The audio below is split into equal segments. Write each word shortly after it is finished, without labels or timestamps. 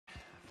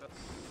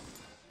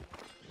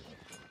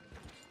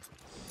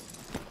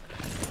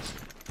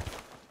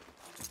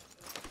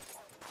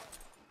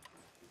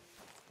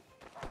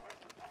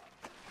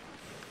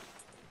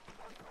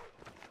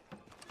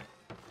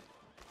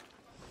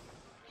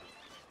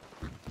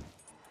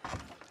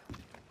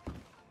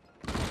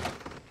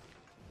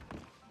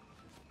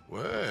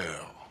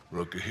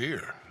looky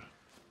here.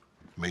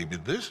 Maybe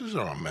this is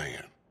our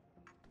man.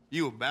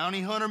 You a bounty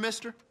hunter,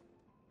 mister?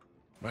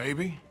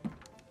 Maybe.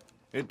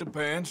 It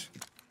depends.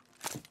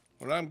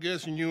 Well, I'm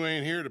guessing you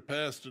ain't here to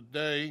pass the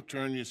day,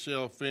 turn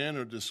yourself in,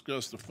 or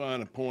discuss the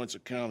finer points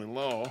of county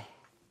law.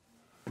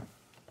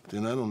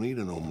 Then I don't need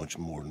to know much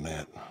more than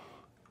that,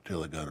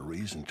 till I got a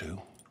reason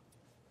to.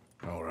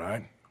 All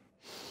right.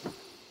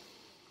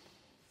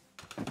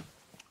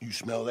 You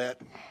smell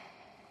that?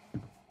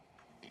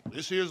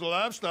 This here's a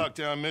livestock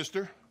town,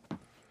 mister.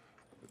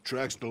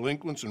 Attracts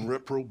delinquents and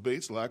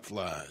reprobates like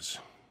flies.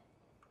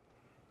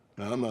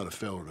 Now, I'm not a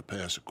fellow to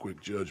pass a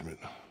quick judgment,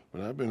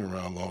 but I've been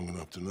around long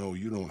enough to know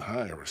you don't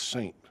hire a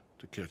saint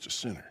to catch a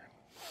sinner.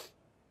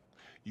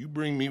 You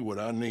bring me what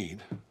I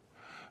need,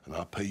 and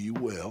I'll pay you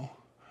well,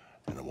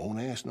 and I won't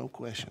ask no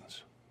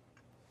questions.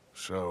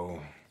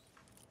 So,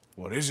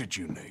 what is it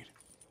you need?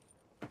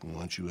 Why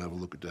don't you have a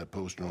look at that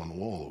poster on the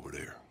wall over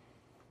there?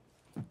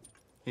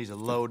 He's a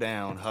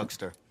low-down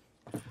huckster.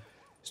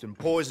 He's been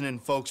poisoning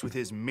folks with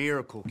his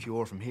miracle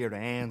cure from here to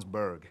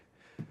Annesburg.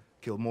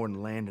 Killed more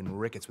than Landon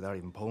Ricketts without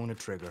even pulling a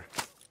trigger.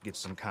 Gets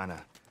some kind of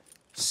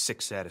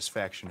sick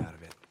satisfaction out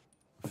of it.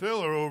 The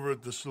fella over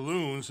at the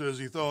saloon says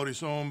he thought he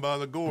saw him by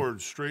the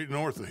gorge straight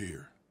north of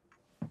here.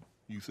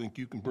 You think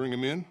you can bring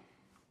him in?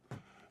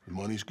 The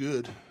money's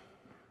good.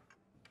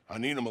 I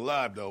need him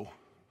alive, though.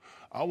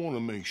 I want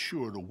to make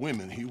sure the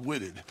women he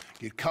witted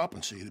get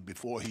compensated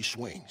before he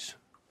swings.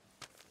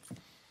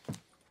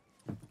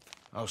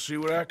 I'll see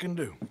what I can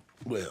do.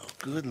 Well,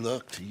 good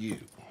luck to you.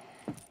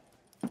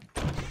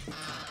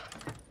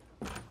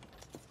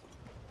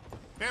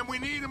 And we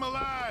need him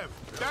alive.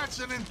 That's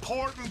an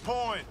important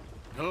point.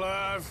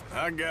 Alive,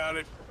 I got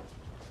it.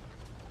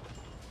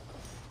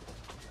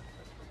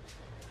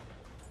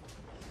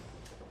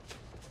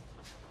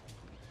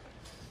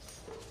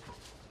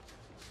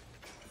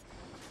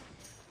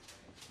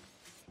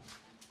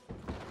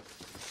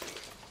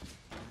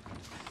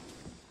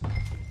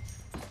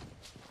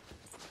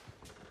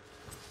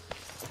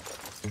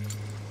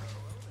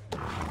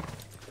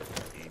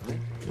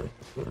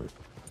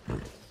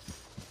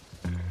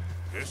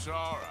 It's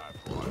all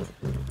right, boy.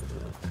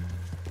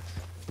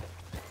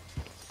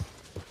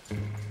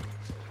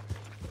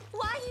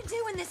 Why are you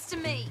doing this to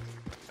me?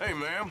 Hey,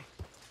 ma'am.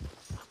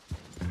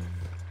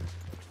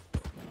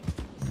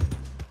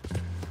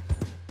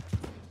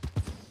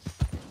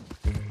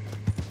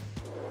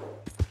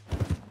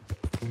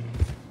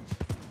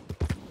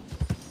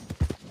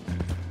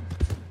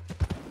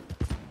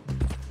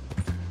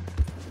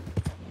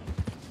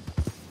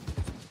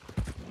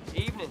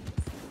 Evening.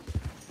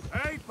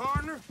 Hey,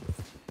 partner.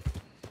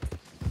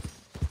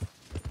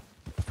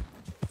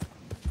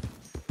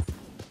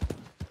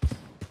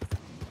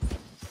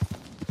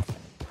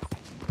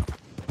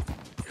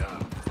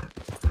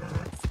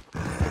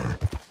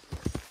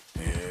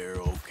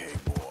 You're okay,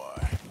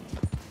 boy.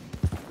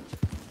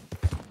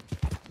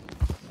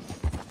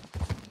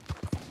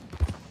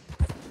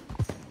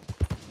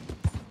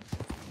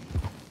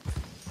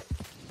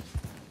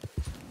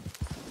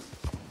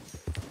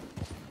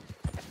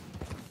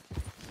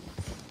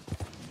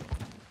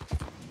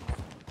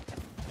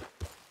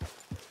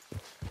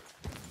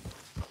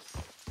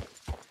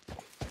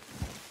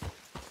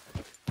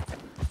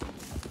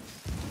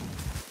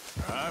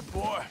 All right,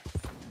 boy.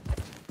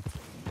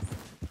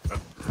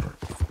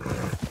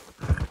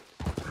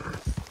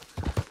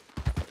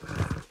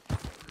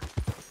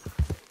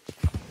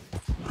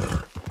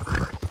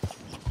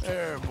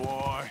 There,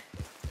 boy.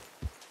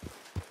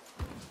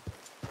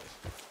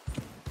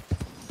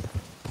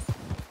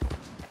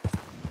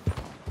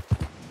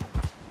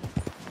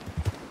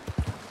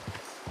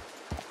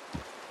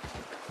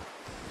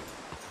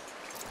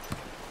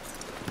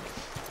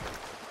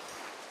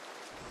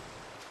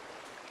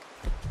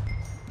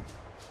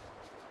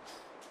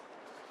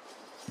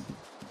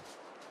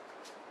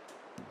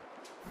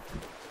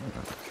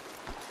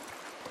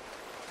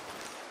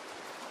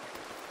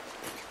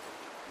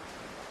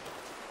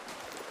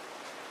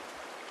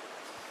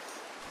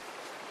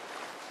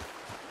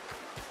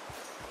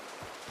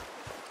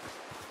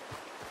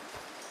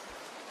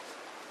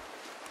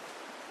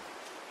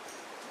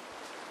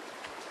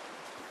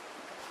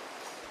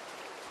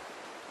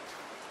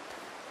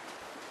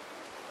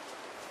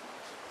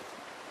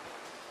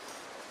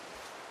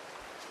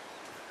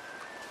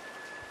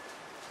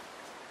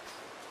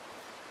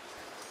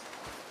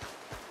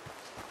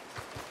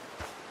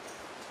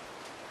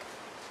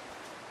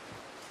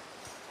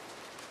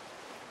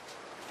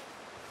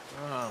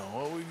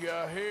 What we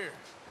got here?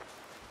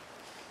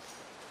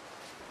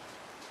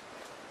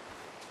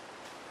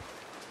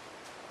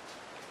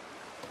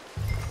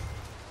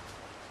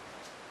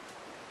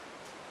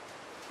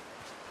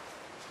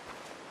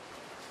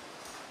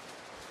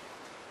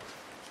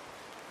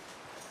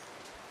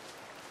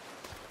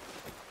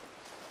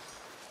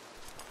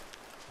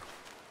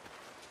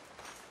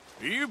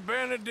 Are you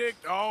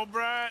Benedict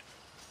Albright?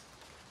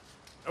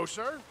 Oh,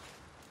 sir?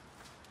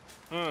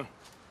 Huh.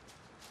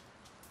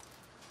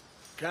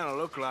 Kinda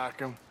look like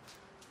him.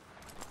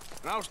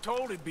 And I was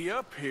told he'd be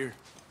up here.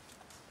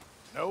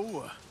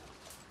 No,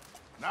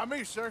 Not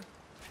me, sir.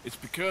 It's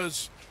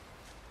because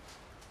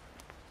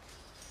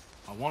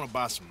I want to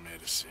buy some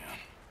medicine.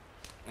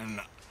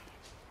 And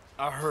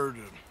I heard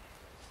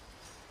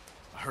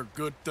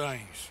good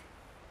things.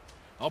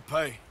 I'll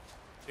pay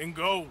in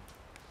gold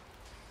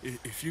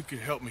if you could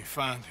help me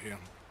find him.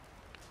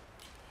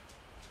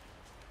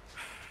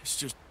 It's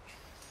just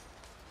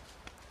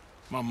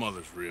my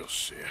mother's real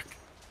sick.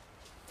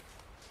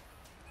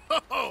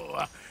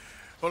 Oh,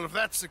 well, if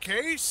that's the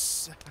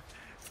case,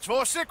 if it's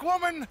for a sick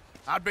woman,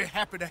 I'd be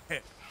happy to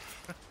help.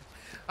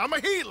 I'm a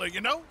healer,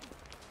 you know?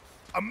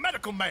 A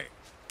medical man.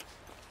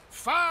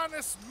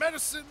 Finest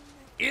medicine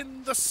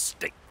in the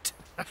state.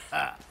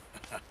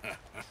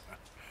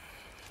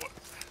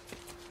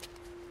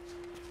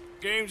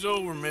 Game's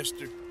over,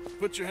 mister.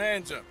 Put your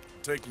hands up.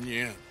 I'm taking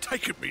you in.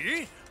 Taking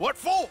me in? What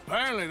for?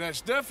 Apparently that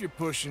stuff you're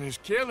pushing is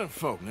killing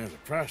folk. And there's a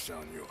price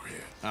on your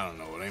head. I don't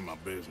know, it ain't my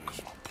business.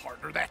 Come on,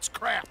 partner, that's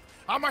crap.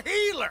 I'm a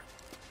healer.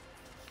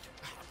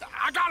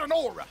 I got an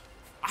aura.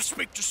 I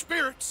speak to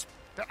spirits.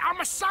 I'm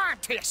a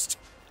scientist.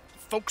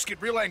 Folks get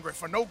real angry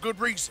for no good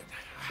reason.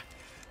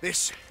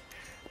 This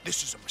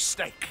is a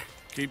mistake.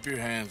 Keep your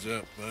hands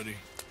up, buddy.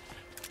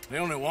 They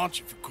only want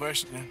you for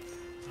questioning.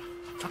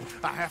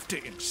 I have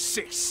to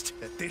insist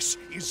that this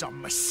is a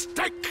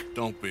mistake.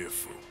 Don't be a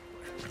fool.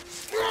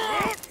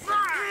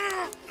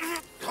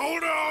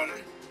 Hold on.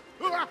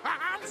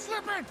 I'm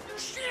slipping.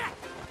 Shit.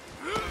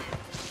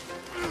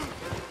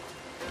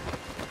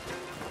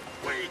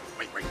 Wait.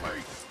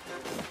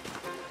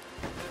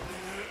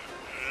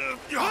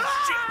 Oh,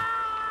 shit.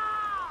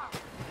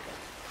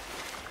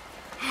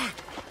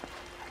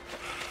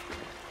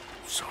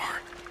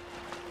 Sorry.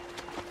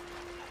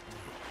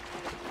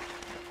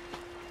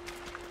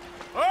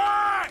 All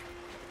right.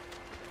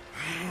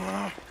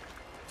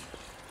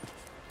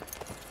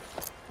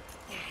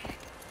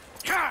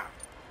 Yeah.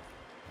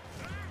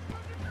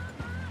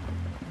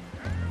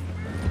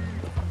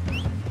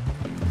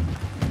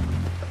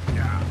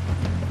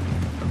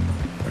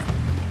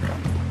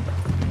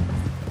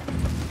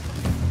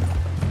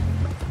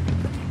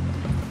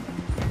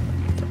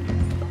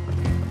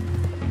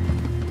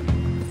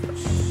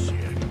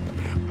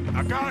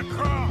 I gotta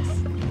cross.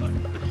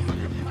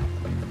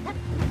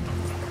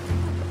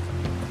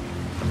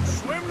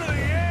 Swim to the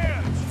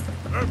edge.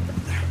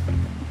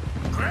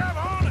 Grab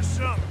onto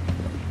something.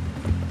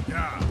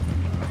 Yeah.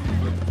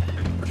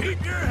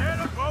 Keep your head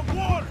above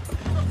water.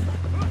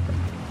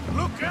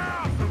 Look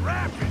out, the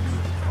rapids.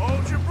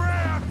 Hold your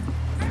breath.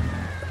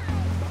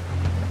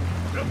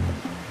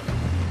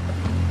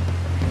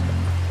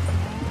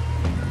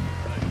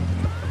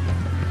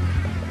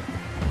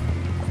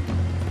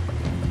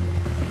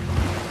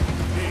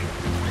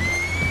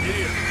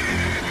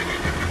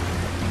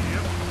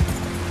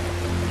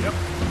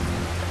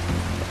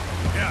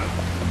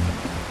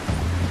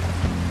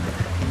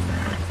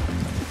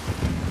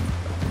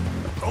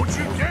 Don't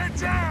you dare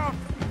drown!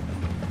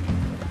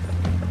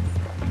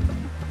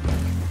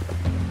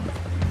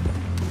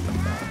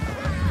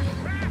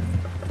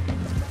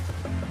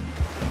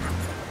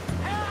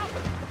 Help!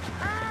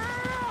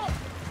 Help!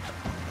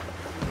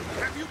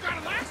 Have you got a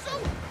lasso?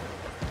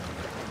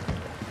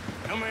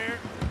 Come here.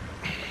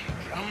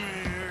 Come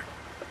here.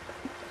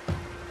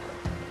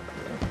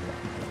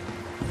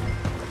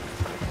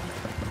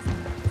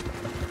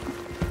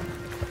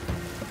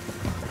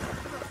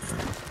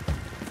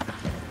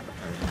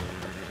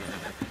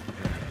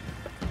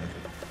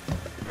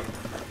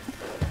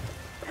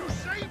 You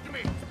saved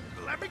me!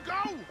 Let me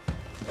go!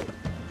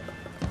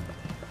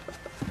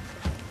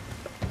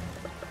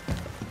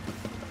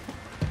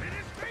 It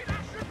is fate I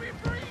should be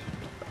free!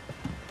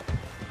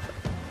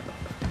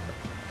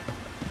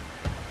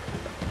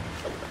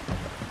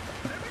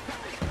 Let me go!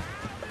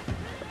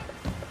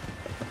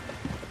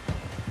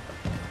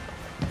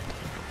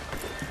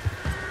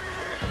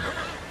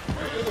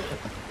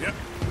 Yep.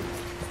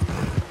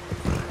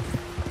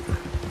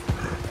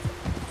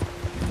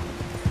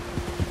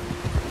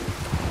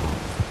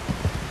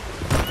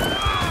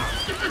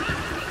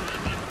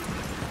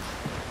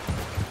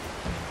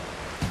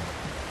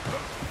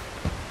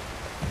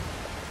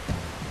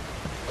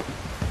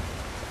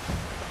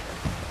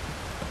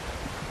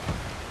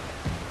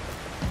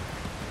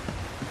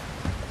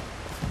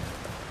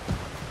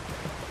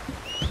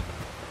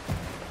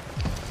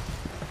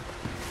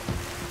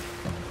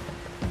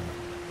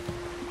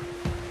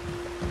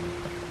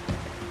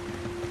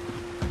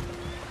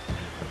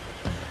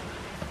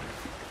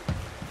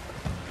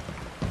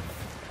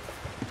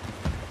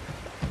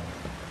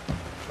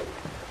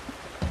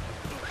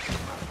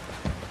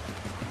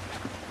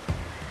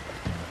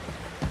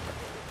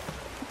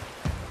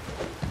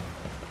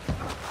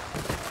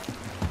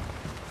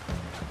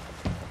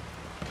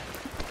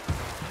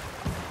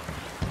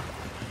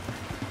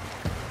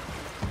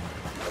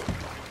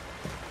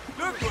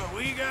 Look what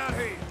we got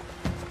here.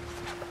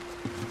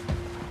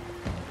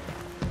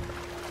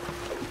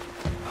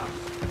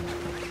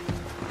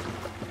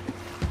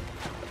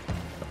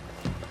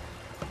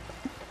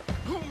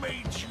 Who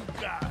made you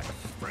guys,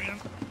 friend?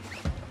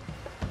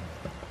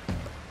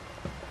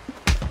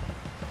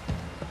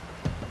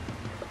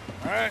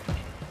 right.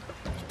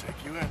 Let's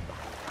take you in.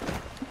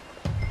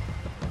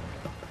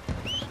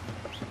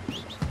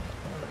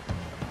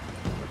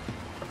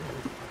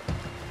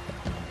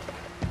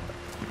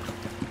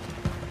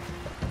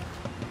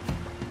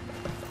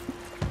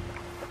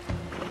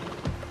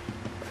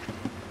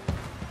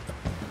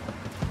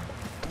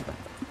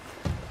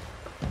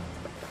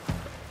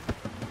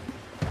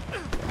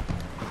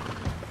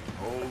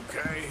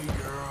 Okay,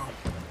 girl.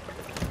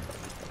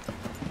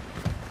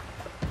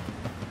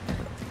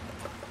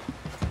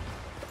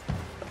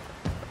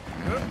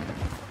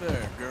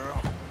 There,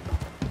 girl.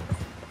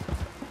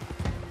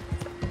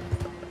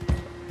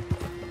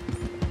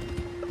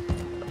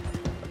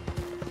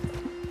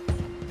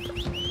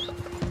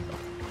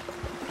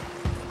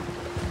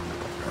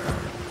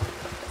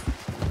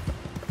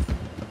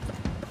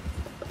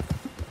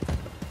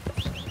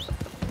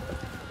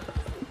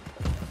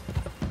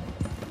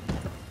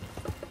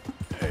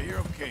 Hey, you're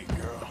okay,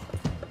 girl.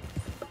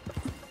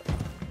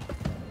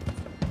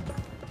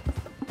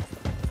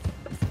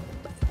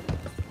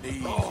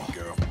 Easy,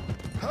 girl.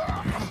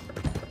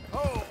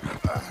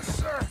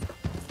 Sir,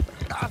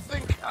 I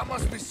think I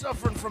must be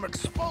suffering from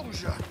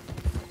exposure.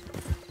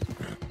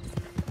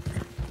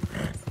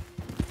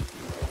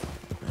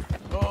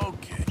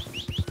 Okay.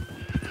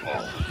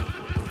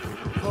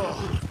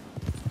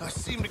 I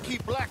seem to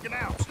keep blacking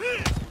out.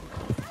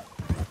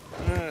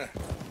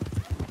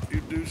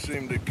 You do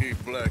seem to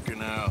keep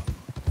blacking out.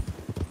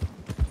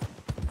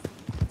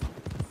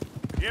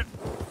 Yep.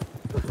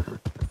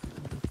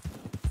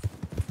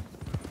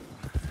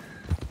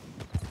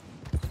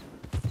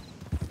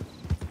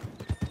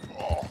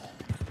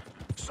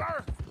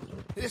 Sir,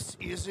 this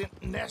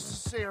isn't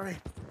necessary.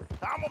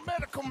 I'm a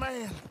medical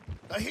man,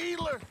 a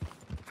healer.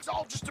 It's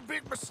all just a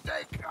big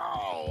mistake.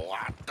 Oh,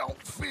 I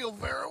don't feel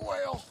very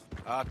well.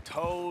 I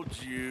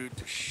told you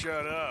to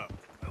shut up.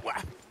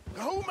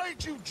 Who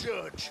made you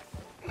judge?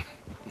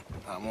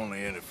 I'm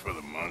only in it for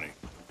the money.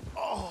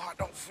 Oh, I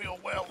don't feel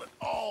well at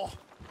all.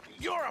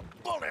 You're a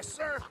bully,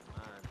 sir.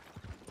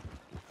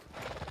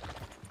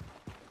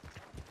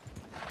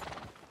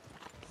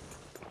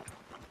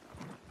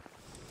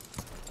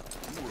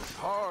 You was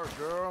hard,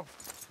 girl.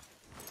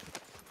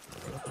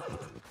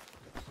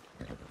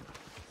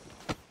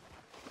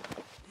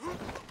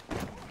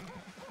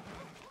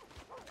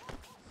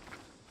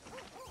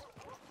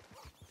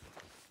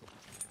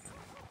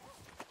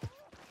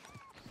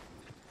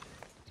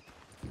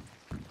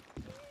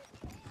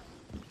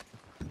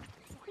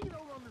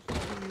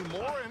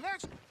 More, and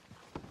that's...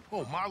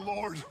 Oh, my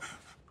lord.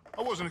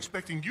 I wasn't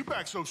expecting you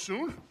back so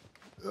soon.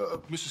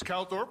 Mrs.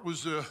 Calthorpe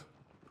was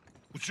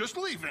just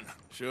leaving.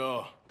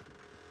 Sure.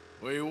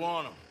 Where you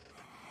want him?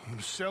 In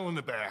the cell in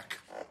the back.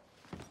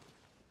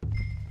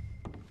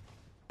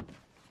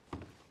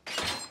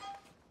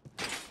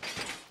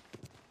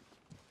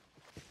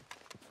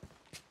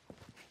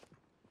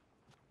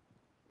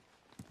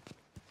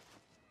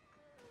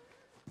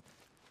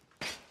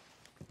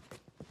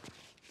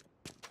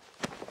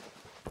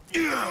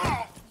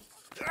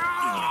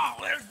 Oh,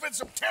 there's been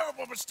some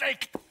terrible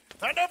mistake.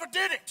 I never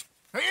did it.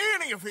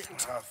 Any of it.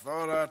 I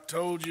thought I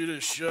told you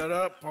to shut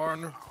up,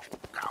 partner.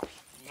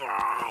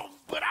 Oh,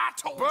 but I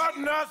told But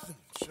you. nothing.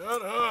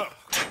 Shut up.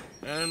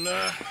 And,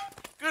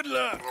 good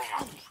luck.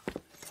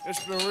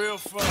 It's been real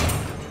fun.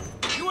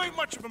 You ain't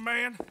much of a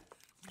man.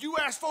 You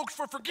ask folks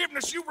for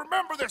forgiveness, you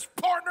remember this,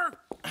 partner?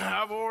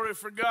 I've already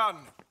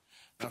forgotten.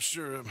 Now,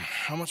 sure,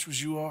 how much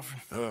was you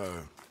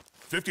offering?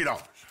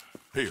 $50.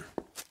 Here.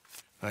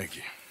 Thank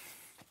you.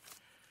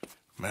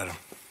 Madam.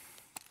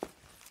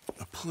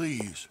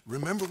 Please,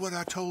 remember what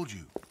I told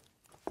you.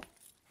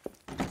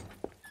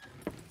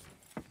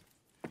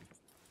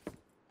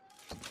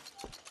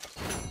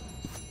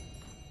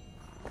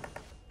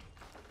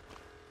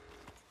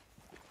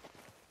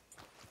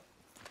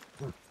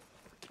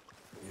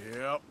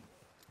 Yep.